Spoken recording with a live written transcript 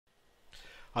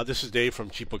This is Dave from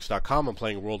cheapbooks.com. I'm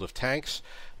playing World of Tanks.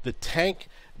 The tank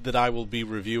that I will be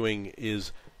reviewing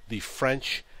is the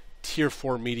French Tier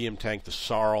 4 medium tank, the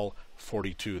SARL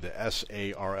 42, the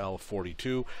SARL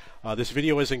 42. This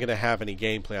video isn't going to have any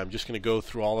gameplay. I'm just going to go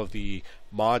through all of the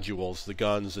modules, the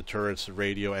guns, the turrets, the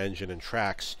radio, engine, and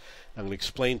tracks. I'm going to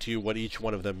explain to you what each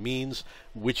one of them means,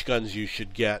 which guns you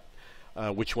should get,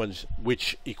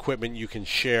 which equipment you can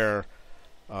share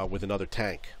with another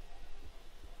tank.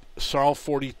 SARL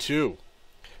 42,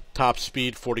 top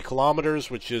speed 40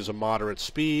 kilometers, which is a moderate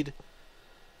speed.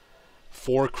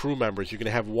 4 crew members. You're going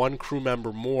to have 1 crew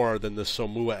member more than the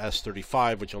Somua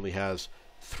S-35, which only has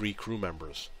 3 crew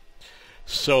members.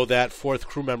 So that 4th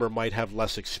crew member might have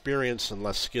less experience and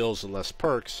less skills and less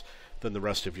perks than the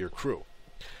rest of your crew.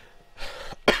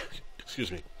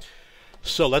 Excuse me.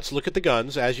 So let's look at the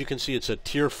guns. As you can see, it's a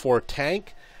Tier 4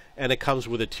 tank, and it comes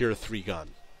with a Tier 3 gun.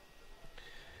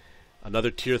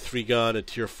 Another Tier 3 gun, a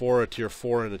Tier 4, a Tier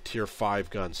 4, and a Tier 5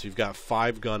 gun. So you've got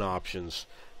 5 gun options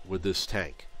with this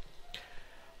tank.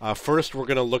 First, we're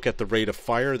going to look at the rate of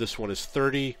fire. This one is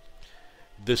 30.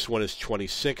 This one is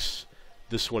 26.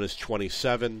 This one is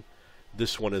 27.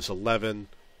 This one is 11.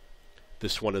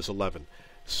 This one is 11.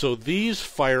 So these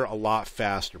fire a lot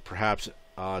faster, perhaps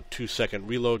 2-second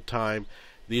reload time.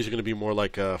 These are going to be more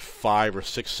like a 5 or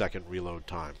 6-second reload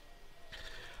time.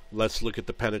 Let's look at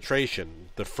the penetration.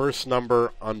 The first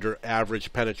number under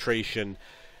average penetration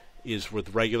is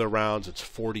with regular rounds. It's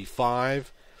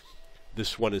 45.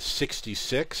 This one is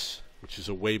 66, which is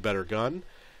a way better gun.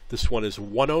 This one is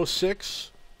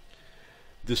 106.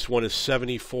 This one is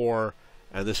 74.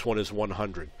 And this one is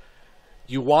 100.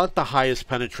 You want the highest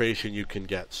penetration you can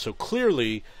get. So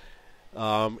clearly,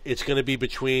 it's going to be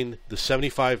between the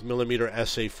 75mm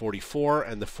SA-44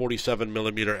 and the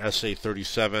 47mm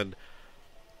SA-37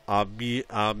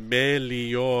 Amélioré.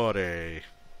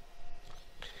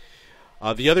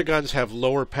 The other guns have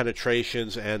lower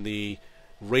penetrations, and the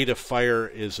rate of fire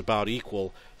is about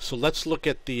equal. So let's look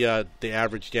at the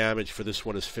average damage for this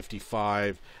one is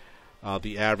 55.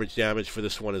 The average damage for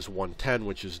this one is 110,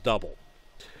 which is double.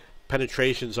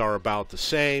 Penetrations are about the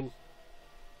same.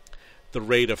 The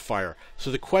rate of fire. So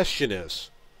the question is,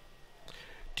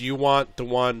 do you want the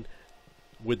one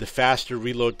with the faster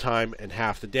reload time and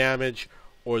half the damage,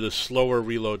 or the slower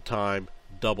reload time,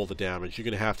 double the damage? You're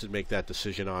going to have to make that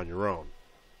decision on your own.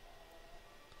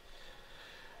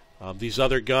 These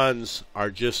other guns are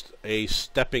just a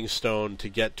stepping stone to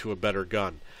get to a better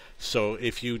gun. So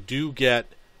if you do get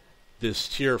this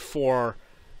Tier 4,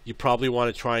 you probably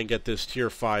want to try and get this Tier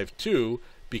 5 too,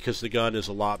 because the gun is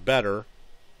a lot better.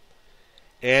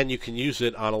 And you can use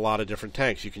it on a lot of different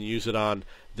tanks. You can use it on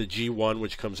the G1,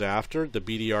 which comes after, the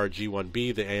BDR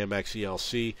G1B, the AMX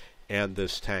ELC, and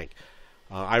this tank.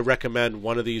 I recommend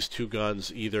one of these 2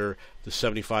 guns, either the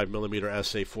 75mm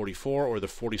SA-44 or the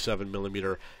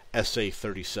 47mm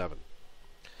SA-37.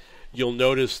 You'll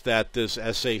notice that this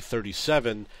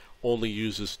SA-37 only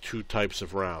uses 2 types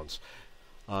of rounds.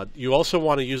 You also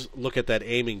want to look at that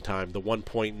aiming time, the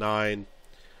 1.9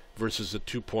 versus the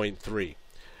 2.3.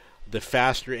 The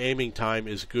faster aiming time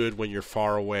is good when you're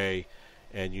far away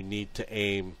and you need to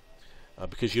aim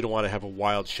because you don't want to have a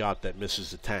wild shot that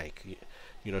misses the tank.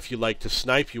 You know, if you like to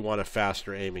snipe, you want a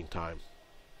faster aiming time.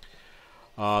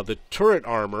 The turret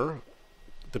armor,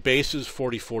 the base is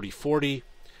 40-40-40.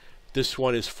 This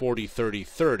one is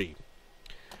 40-30-30.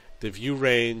 The view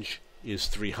range is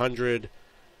 300.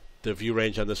 The view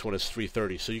range on this one is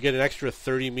 330. So you get an extra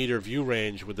 30-meter view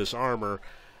range with this armor,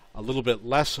 a little bit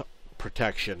less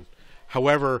protection.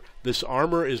 However, this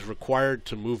armor is required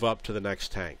to move up to the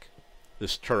next tank,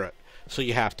 this turret. So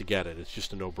you have to get it. It's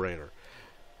just a no-brainer.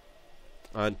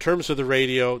 In terms of the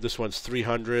radio, this one's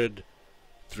 300,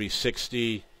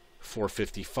 360,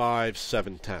 455,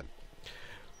 710.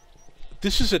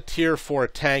 This is a Tier 4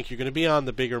 tank. You're going to be on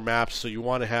the bigger maps, so you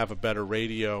want to have a better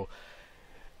radio.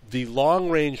 The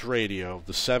long-range radio,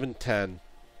 the 710,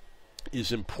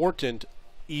 is important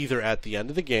either at the end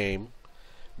of the game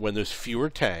when there's fewer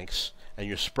tanks and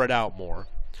you're spread out more,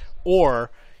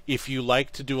 or if you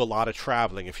like to do a lot of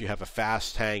traveling. If you have a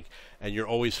fast tank and you're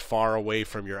always far away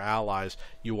from your allies,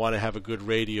 you want to have a good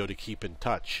radio to keep in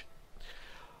touch.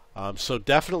 So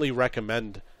definitely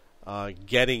recommend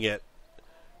getting it,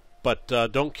 but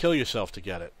don't kill yourself to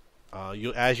get it.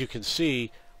 As you can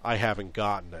see, I haven't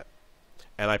gotten it,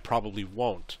 and I probably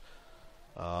won't.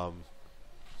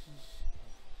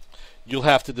 You'll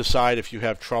have to decide if you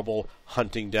have trouble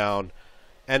hunting down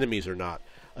enemies or not.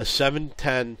 A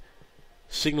 710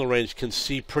 signal range can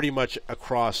see pretty much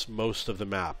across most of the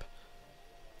map.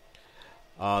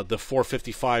 The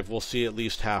 455 will see at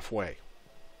least halfway.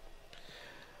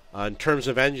 In terms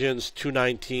of engines,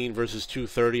 219 versus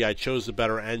 230, I chose the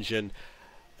better engine.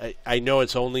 I know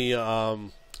it's only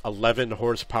 11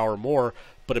 horsepower more,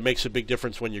 but it makes a big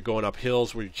difference when you're going up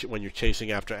hills, when you're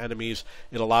chasing after enemies.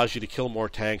 It allows you to kill more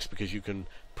tanks because you can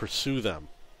pursue them.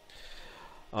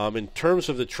 In terms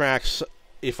of the tracks,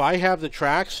 if I have the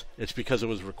tracks, it's because it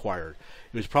was required.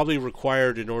 It was probably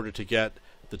required in order to get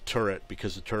the turret,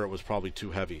 because the turret was probably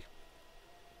too heavy.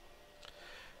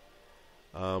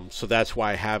 So that's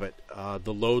why I have it.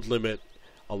 The load limit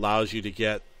allows you to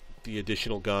get the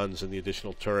additional guns and the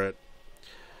additional turret.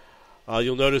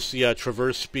 You'll notice the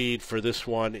traverse speed for this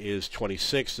one is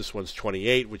 26, this one's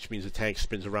 28, which means the tank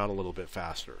spins around a little bit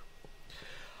faster.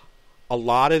 A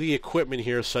lot of the equipment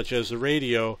here, such as the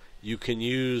radio, you can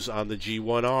use on the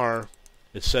G1R.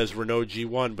 It says Renault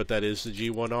G1, but that is the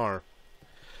G1R.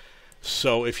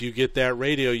 So if you get that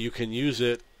radio, you can use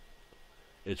it.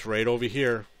 It's right over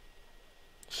here.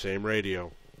 Same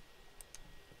radio.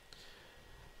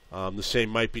 The same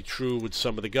might be true with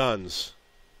some of the guns.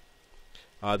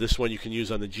 This one you can use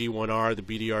on the G1R, the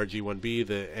BDR G1B,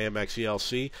 the AMX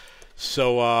ELC.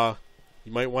 So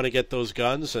you might want to get those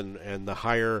guns and the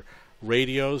higher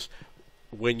radios.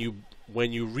 When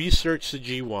you research the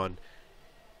G1,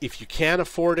 if you can't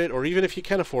afford it, or even if you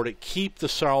can afford it, keep the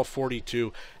SARL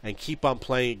 42 and keep on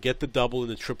playing it. Get the double and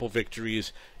the triple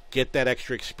victories. Get that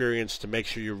extra experience to make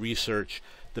sure you research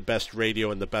the best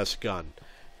radio and the best gun.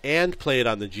 And play it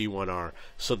on the G1R.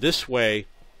 So this way,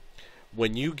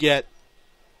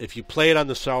 if you play it on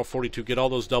the SARL 42, get all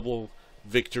those double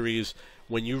victories.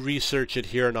 When you research it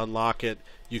here and unlock it,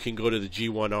 you can go to the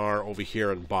G1R over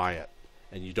here and buy it.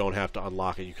 And you don't have to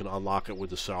unlock it. You can unlock it with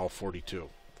the SARL 42.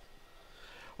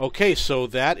 Okay, so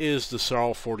that is the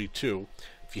SARL 42.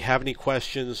 If you have any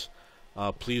questions,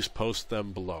 please post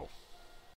them below.